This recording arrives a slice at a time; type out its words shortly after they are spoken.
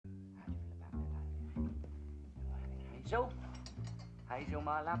Hazel. Hazel,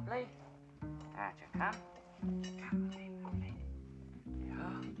 my lovely. How'd you come? Come in, lovely.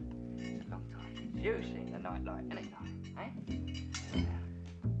 Yeah. It's a long time since you've seen the nightlight, isn't it, darling? Eh?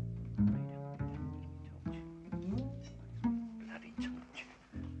 Bloody torch.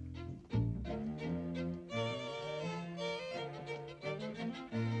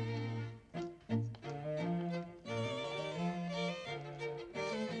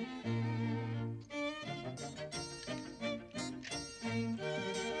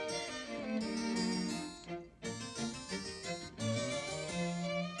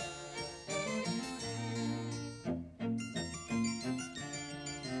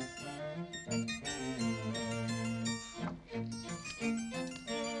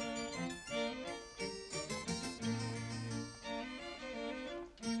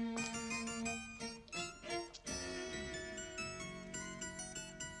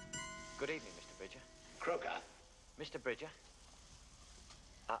 Good evening, Mr. Bridger. Croker, Mr. Bridger,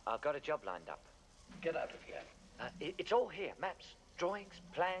 I've got a job lined up. get out of here. It's all here. Maps, drawings,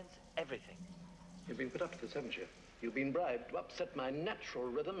 plans, everything. You've been put up to this, haven't you? You've been bribed to upset my natural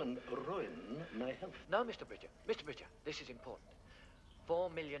rhythm and ruin my health. No, Mr. Bridger. Mr. Bridger, this is important.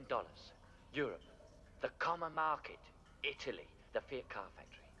 $4 million. Europe. The common market. Italy. The Fiat car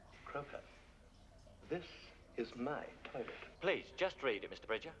factory. Croker, this is my toilet. Please, just read it, Mr.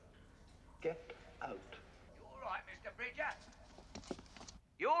 Bridger. Get out. You all right, Mr. Bridger?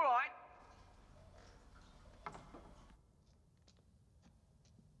 You all right?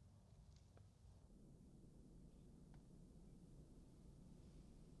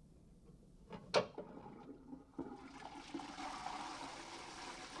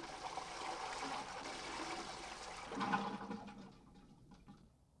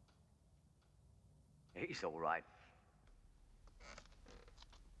 He's all right.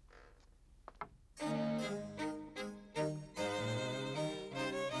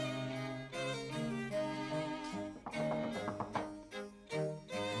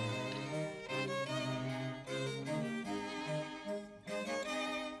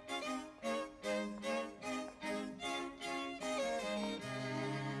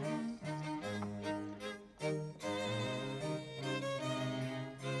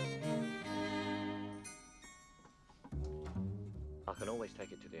 I can always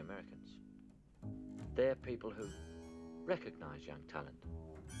take it to the Americans. They're people who recognize young talent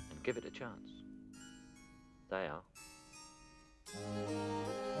and give it a chance. They are.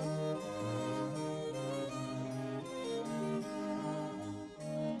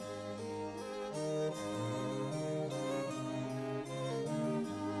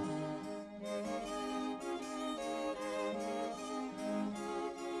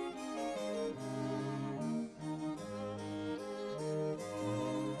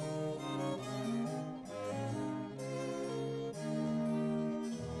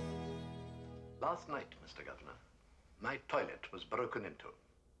 Last night, Mr. Governor, my toilet was broken into.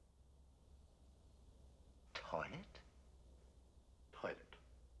 Toilet? Toilet.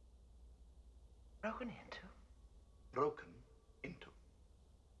 Broken into? Broken into.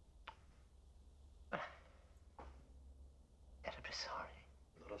 Terribly sorry.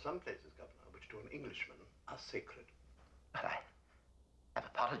 There are some places, Governor, which to an Englishman are sacred. But I've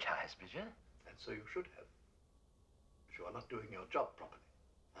apologized, Bridger. And so you should have. But you are not doing your job properly.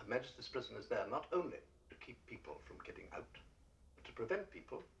 Her Majesty's prison is there not only to keep people from getting out, but to prevent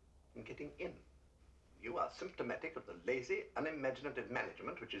people from getting in. You are symptomatic of the lazy, unimaginative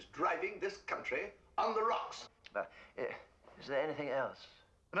management which is driving this country on the rocks. But is there anything else?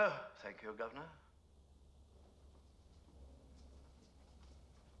 No, thank you, Governor.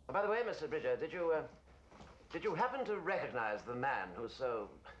 By the way, Mr. Bridger, did you happen to recognize the man who so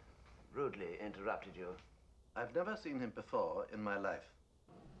rudely interrupted you? I've never seen him before in my life.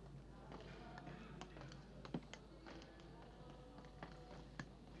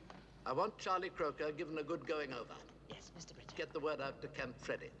 I want Charlie Croker given a good going over. Yes, Mr. Bridger. Get the word out to Camp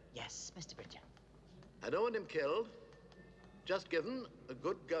Freddy. Yes, Mr. Bridger. I don't want him killed, just given a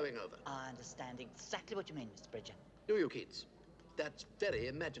good going over. I understand exactly what you mean, Mr. Bridger. Do you, Keats? That's very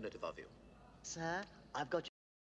imaginative of you. Sir, I've got